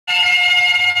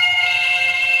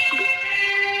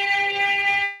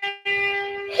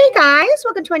guys,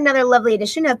 welcome to another lovely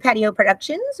edition of Patio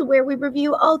Productions, where we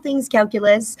review all things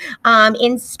calculus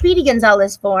in Speedy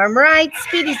Gonzalez form, right?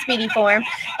 Speedy form.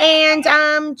 And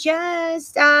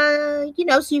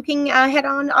so you can head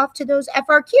on off to those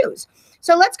FRQs.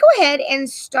 So let's go ahead and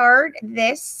start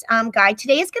this guide.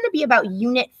 Today is going to be about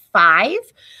Unit 5.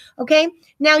 Okay,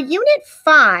 now Unit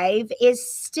 5 is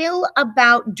still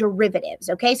about derivatives.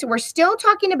 Okay, so we're still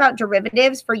talking about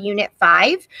derivatives for Unit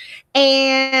 5.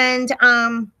 And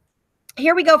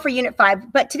here we go for Unit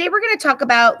 5. But today we're going to talk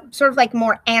about sort of like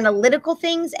more analytical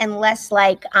things and less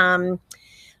like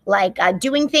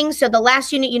doing things. So the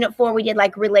last unit, Unit 4, we did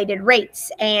like related rates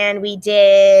and we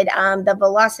did the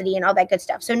velocity and all that good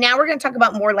stuff. So now we're going to talk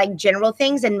about more like general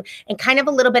things and kind of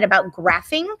a little bit about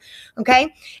graphing.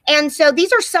 Okay. And so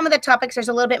these are some of the topics. There's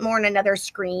a little bit more on another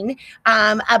screen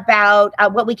about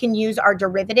what we can use our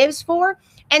derivatives for.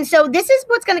 And so this is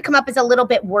what's going to come up as a little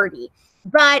bit wordy.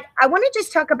 But I want to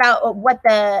just talk about what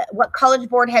College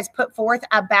Board has put forth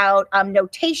about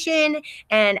notation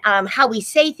and how we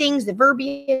say things, the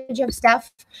verbiage of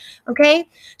stuff. Okay,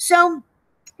 so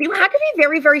you have to be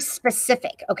very, very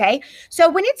specific. Okay, so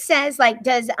when it says like,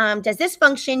 does this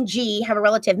function g have a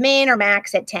relative min or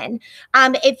max at 10?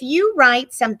 If you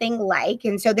write something like,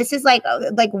 and so this is like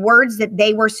words that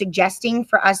they were suggesting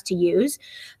for us to use,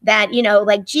 that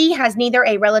like g has neither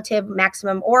a relative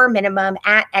maximum or minimum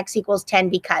at x equals 10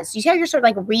 because. You see how you're sort of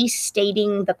like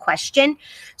restating the question?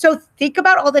 So think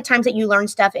about all the times that you learn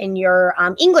stuff in your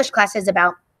English classes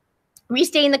about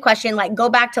restating the question. Like go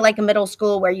back to like a middle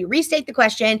school where you restate the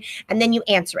question and then you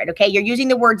answer it. Okay, you're using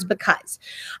the words because.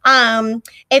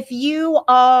 If you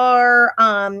are,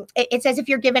 it says if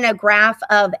you're given a graph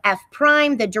of f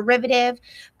prime, the derivative,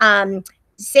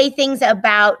 say things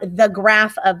about the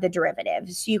graph of the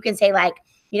derivative. So you can say like,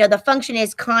 the function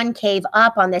is concave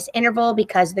up on this interval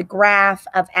because the graph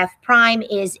of f prime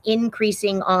is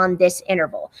increasing on this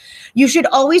interval. You should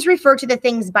always refer to the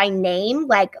things by name,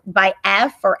 like by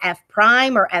f or f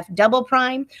prime or f double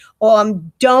prime.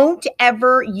 Don't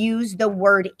ever use the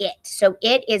word it. So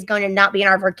it is going to not be in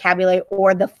our vocabulary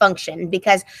or the function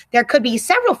because there could be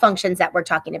several functions that we're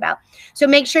talking about. So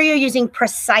make sure you're using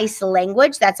precise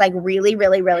language. That's like really,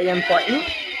 really, really important.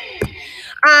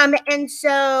 And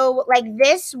so like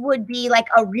this would be like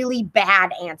a really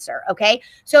bad answer. Okay.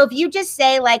 So if you just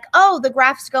say like, oh, the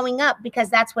graph's going up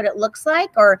because that's what it looks like,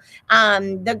 or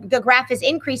the graph is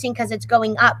increasing because it's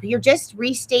going up, you're just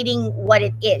restating what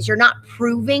it is. You're not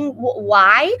proving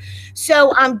why.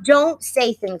 So don't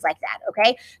say things like that.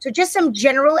 Okay. So just some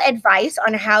general advice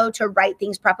on how to write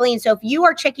things properly. And so if you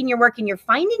are checking your work and you're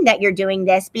finding that you're doing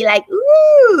this, be like,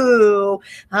 ooh,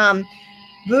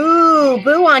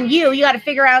 boo on you. You got to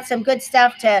figure out some good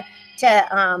stuff to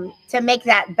make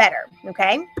that better.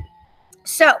 Okay.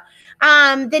 So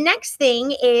the next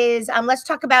thing is let's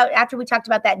talk about, after we talked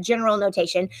about that general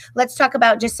notation, let's talk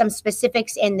about just some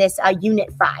specifics in this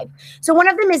Unit 5. So one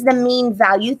of them is the mean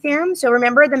value theorem. So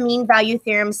remember, the mean value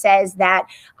theorem says that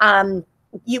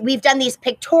we've done these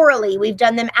pictorially, we've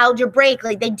done them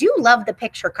algebraically. They do love the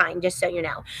picture kind, just so you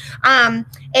know.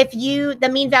 The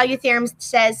mean value theorem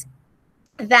says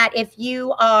that if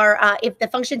you are, if the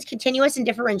function's continuous and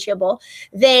differentiable,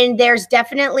 then there's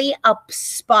definitely a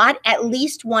spot, at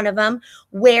least one of them,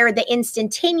 where the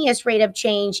instantaneous rate of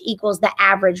change equals the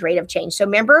average rate of change. So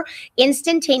remember,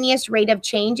 instantaneous rate of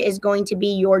change is going to be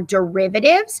your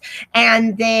derivatives.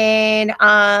 And then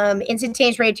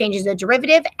instantaneous rate of change is the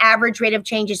derivative. Average rate of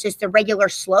change is just the regular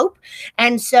slope.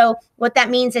 And so what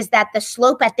that means is that the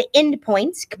slope at the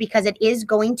endpoints, because it is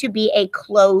going to be a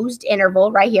closed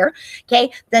interval right here, okay,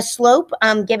 the slope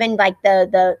given like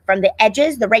from the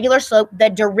edges, the regular slope, the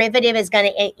derivative is going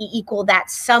to equal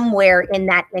that somewhere in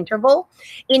that interval.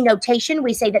 In notation,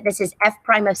 we say that this is f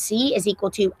prime of c is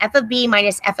equal to f of b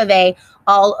minus f of a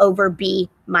all over b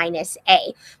minus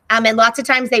a. And lots of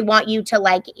times they want you to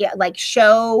like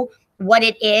show what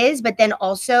it is, but then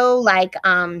also like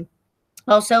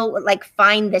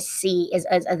find the c is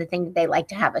the thing that they like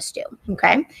to have us do.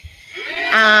 Okay.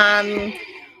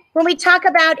 When we talk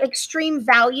about extreme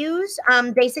values,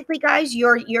 basically, guys,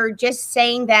 you're just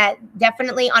saying that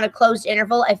definitely on a closed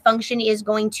interval, a function is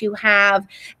going to have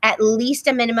at least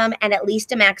a minimum and at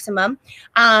least a maximum.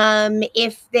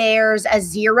 If there's a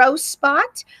zero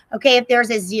spot, okay, if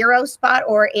there's a zero spot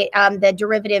or the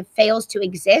derivative fails to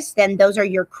exist, then those are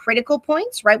your critical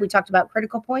points, right? We talked about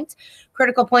critical points.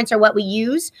 Critical points are what we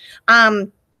use.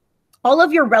 All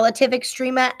of your relative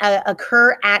extrema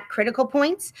occur at critical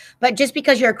points, but just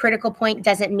because you're a critical point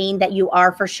doesn't mean that you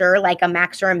are for sure like a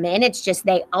max or a min. It's just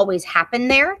they always happen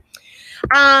there.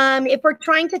 If we're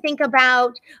trying to think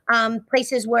about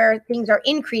places where things are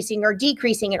increasing or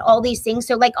decreasing and all these things.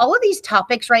 So like all of these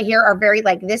topics right here are very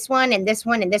like this one and this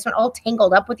one and this one all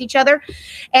tangled up with each other.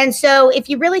 And so if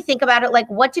you really think about it, like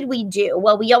what did we do?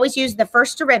 Well, we always use the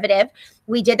first derivative.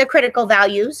 We did the critical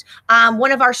values.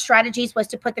 One of our strategies was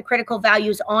to put the critical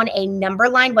values on a number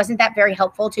line. Wasn't that very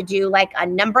helpful to do like a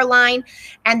number line?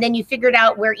 And then you figured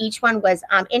out where each one was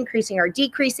increasing or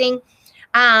decreasing.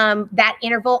 That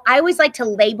interval. I always like to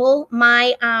label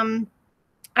my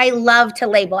I love to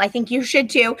label. I think you should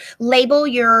too. Label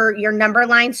your number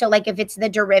line. So like if it's the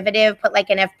derivative, put like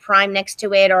an F prime next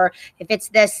to it, or if it's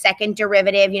the second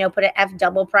derivative, you know, put an F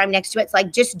double prime next to it. It's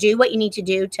like just do what you need to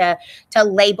do to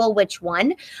label which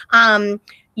one.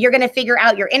 You're going to figure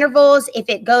out your intervals. If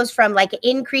it goes from like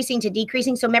increasing to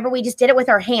decreasing. So remember, we just did it with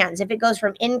our hands. If it goes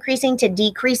from increasing to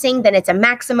decreasing, then it's a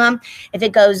maximum. If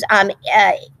it goes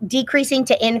decreasing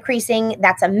to increasing,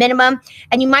 that's a minimum.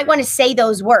 And you might want to say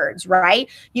those words, right?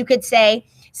 You could say,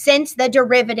 since the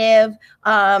derivative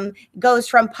goes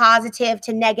from positive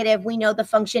to negative, we know the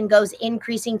function goes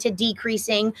increasing to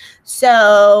decreasing.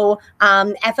 So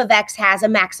f of x has a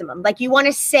maximum. Like you want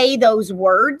to say those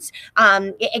words,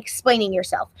 explaining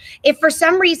yourself. If for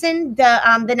some reason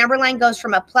the number line goes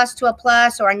from a plus to a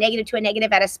plus or a negative to a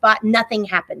negative at a spot, nothing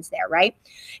happens there, right?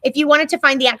 If you wanted to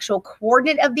find the actual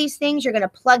coordinate of these things, you're going to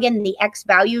plug in the x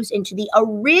values into the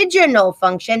original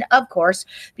function, of course,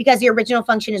 because the original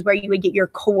function is where you would get your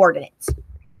coordinates.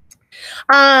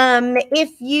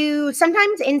 If you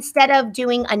sometimes instead of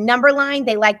doing a number line,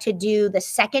 they like to do the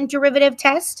second derivative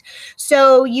test.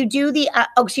 So you do the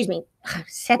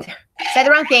said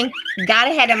the wrong thing, got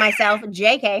ahead of myself,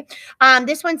 JK.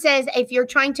 This one says if you're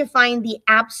trying to find the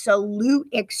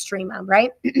absolute extrema,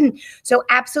 right? So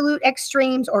absolute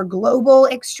extremes or global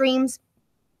extremes,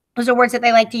 those are words that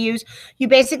they like to use. You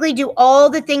basically do all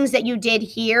the things that you did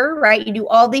here, right? You do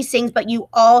all these things, but you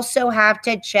also have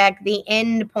to check the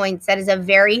endpoints. That is a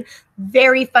very,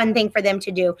 very fun thing for them to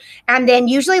do. And then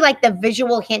usually like the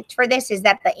visual hint for this is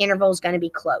that the interval is going to be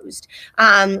closed.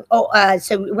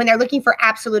 So when they're looking for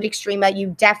absolute extrema,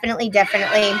 you definitely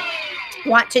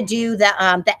want to do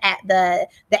the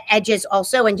edges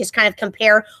also and just kind of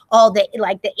compare all the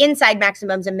like the inside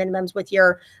maximums and minimums with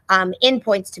your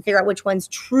endpoints to figure out which one's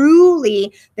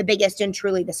truly the biggest and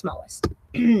truly the smallest.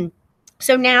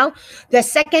 So now the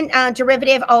second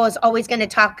derivative is always going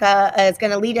to is going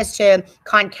to lead us to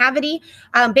concavity.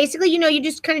 Basically, you know, you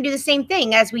just kind of do the same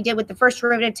thing as we did with the first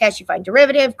derivative test. You find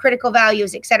derivative, critical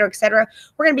values, et cetera, et cetera.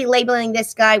 We're going to be labeling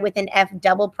this guy with an F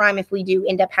double prime if we do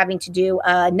end up having to do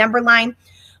a number line.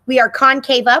 We are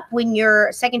concave up when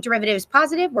your second derivative is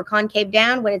positive. We're concave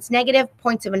down when it's negative.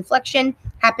 Points of inflection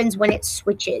happens when it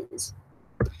switches.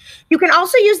 You can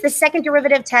also use the second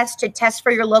derivative test to test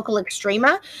for your local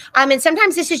extrema. And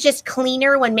sometimes this is just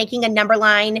cleaner when making a number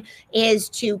line is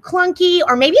too clunky,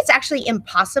 or maybe it's actually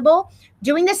impossible.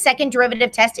 Doing the second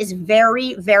derivative test is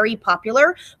very, very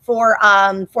popular for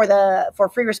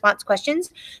free response questions.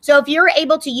 So if you're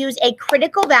able to use a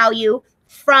critical value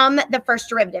from the first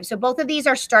derivative. So both of these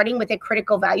are starting with a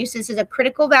critical value. So this is a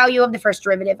critical value of the first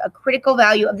derivative, a critical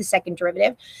value of the second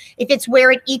derivative. If it's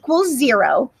where it equals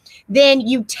 0, then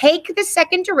you take the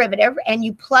second derivative and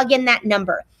you plug in that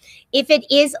number. If it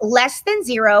is less than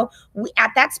 0,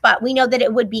 at that spot, we know that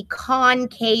it would be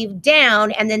concave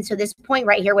down. And then so this point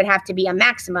right here would have to be a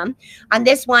maximum. On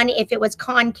this one, if it was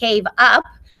concave up,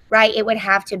 right, it would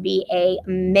have to be a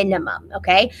minimum,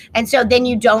 okay? And so then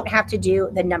you don't have to do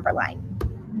the number line.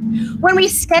 When we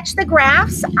sketch the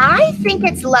graphs, I think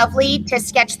it's lovely to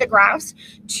sketch the graphs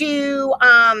to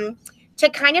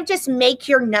kind of just make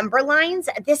your number lines.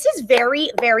 This is very,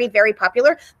 very, very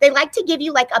popular. They like to give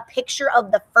you like a picture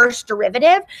of the first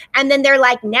derivative, and then they're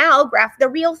like, now graph the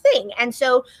real thing. And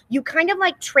so you kind of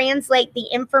like translate the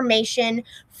information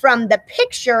from the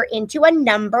picture into a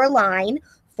number line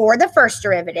for the first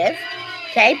derivative.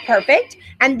 Okay, perfect.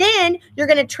 And then you're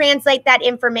going to translate that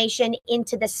information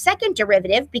into the second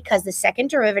derivative, because the second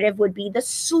derivative would be the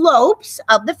slopes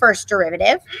of the first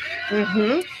derivative.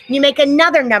 You make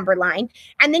another number line,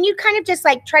 and then you kind of just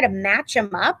like try to match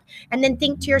them up and then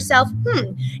think to yourself,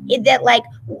 that like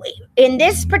in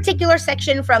this particular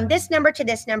section from this number to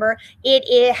this number,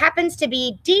 it happens to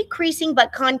be decreasing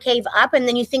but concave up. And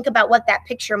then you think about what that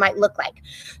picture might look like.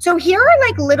 So here are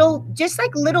like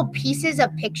little pieces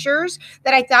of pictures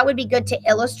that I thought would be good to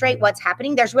illustrate what's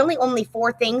happening. There's really only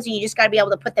 4 things, and you just got to be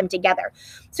able to put them together.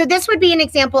 So this would be an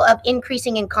example of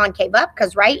increasing in concave up,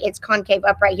 because right, it's concave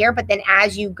up right here, but then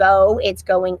as you go, it's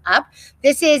going up.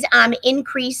 This is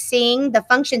increasing, the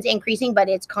function's increasing, but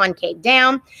it's concave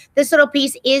down. This little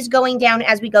piece is going down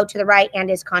as we go to the right and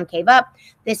is concave up.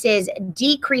 This is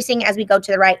decreasing as we go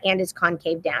to the right and is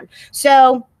concave down.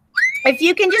 So if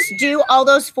you can just do all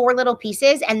those 4 little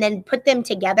pieces and then put them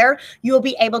together, you will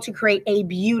be able to create a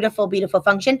beautiful, beautiful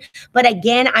function. But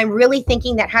again, I'm really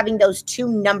thinking that having those 2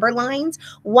 number lines,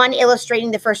 one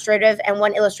illustrating the first derivative and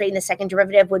one illustrating the second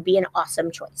derivative, would be an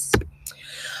awesome choice.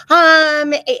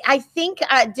 I think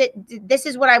this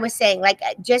is what I was saying, like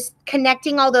just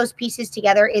connecting all those pieces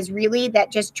together is really that,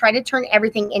 just try to turn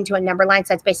everything into a number line.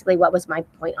 So that's basically what was my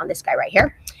point on this guy right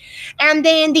here. And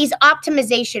then these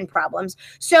optimization problems.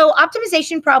 So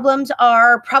optimization problems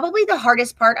are probably the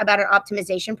hardest part about an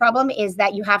optimization problem, is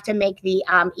that you have to make the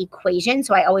equation.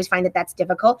 So I always find that that's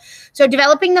difficult. So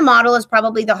developing the model is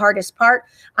probably the hardest part.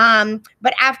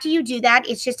 But after you do that,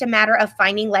 it's just a matter of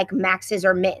finding like maxes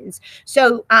or mins.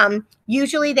 So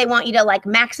usually they want you to like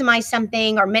maximize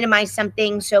something or minimize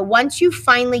something. So once you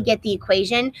finally get the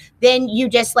equation, then you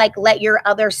just like let your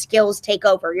other skills take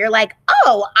over. You're like,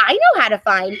 oh, I know how to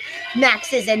find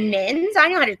maxes and mins. I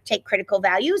know how to take critical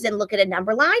values and look at a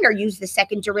number line or use the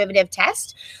second derivative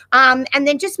test. And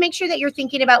then just make sure that you're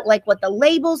thinking about like what the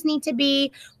labels need to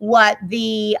be, what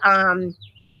the,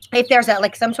 if there's a,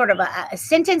 like some sort of a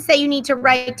sentence that you need to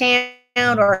write down,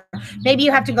 or maybe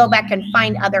you have to go back and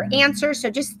find other answers. So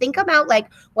just think about like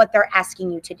what they're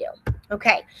asking you to do.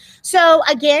 Okay, so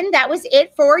again, that was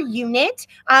it for unit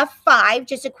 5.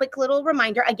 Just a quick little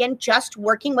reminder, again, just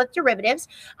working with derivatives.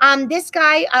 This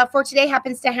guy for today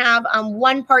happens to have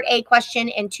 1 part A question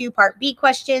and 2 part B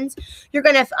questions. You're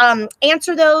going to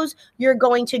answer those. You're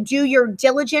going to do your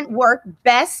diligent work,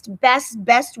 best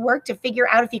work to figure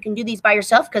out if you can do these by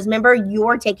yourself, because remember,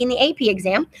 you're taking the AP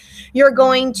exam. You're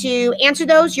going to answer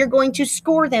those. You're going to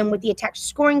score them with the attached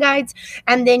scoring guides,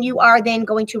 and then you are then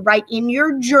going to write in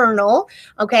your journal,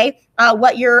 okay,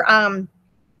 what your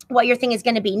thing is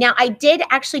going to be. Now, I did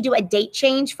actually do a date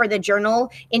change for the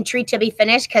journal entry to be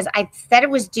finished, because I said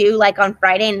it was due like on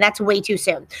Friday, and that's way too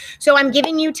soon. So I'm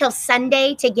giving you till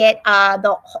Sunday to get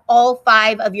all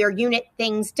 5 of your unit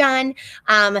things done.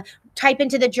 Type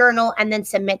into the journal and then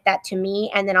submit that to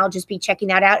me, and then I'll just be checking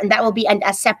that out, and that will be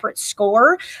a separate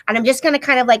score. And I'm just going to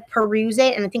kind of like peruse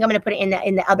it, and I think I'm going to put it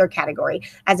in the other category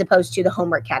as opposed to the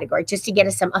homework category, just to get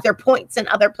us some other points in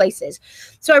other places.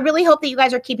 So I really hope that you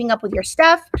guys are keeping up with your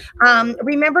stuff.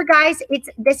 Remember, guys,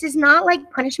 this is not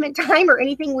like punishment time or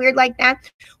anything weird like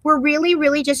that. We're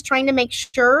really just trying to make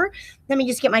sure, let me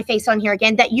just get my face on here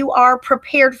again, that you are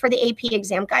prepared for the AP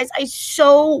exam. Guys, I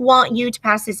so want you to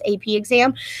pass this AP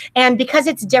exam. And because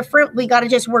it's different, we got to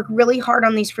just work really hard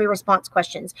on these free response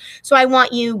questions. So I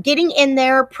want you getting in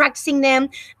there, practicing them,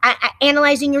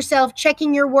 analyzing yourself,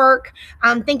 checking your work,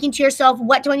 thinking to yourself,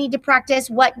 what do I need to practice?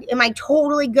 What am I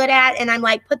totally good at? And I'm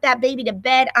like, put that baby to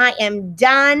bed. I am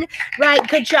done. Right?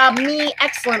 Good job, me.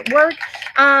 Excellent work.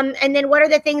 And then what are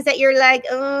the things that you're like,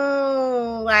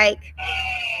 oh, like,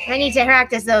 I need to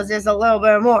practice those just a little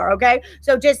bit more, okay?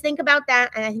 So just think about that,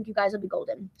 and I think you guys will be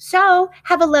golden. So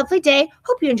have a lovely day.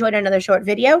 Hope you enjoyed another short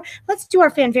video. Let's do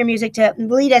our fanfare music to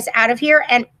lead us out of here.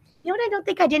 And you know what I don't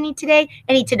think I did need today?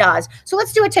 I need ta-das. So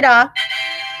let's do a ta-da.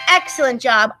 Excellent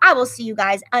job. I will see you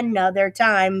guys another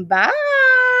time. Bye.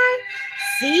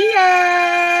 See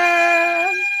ya.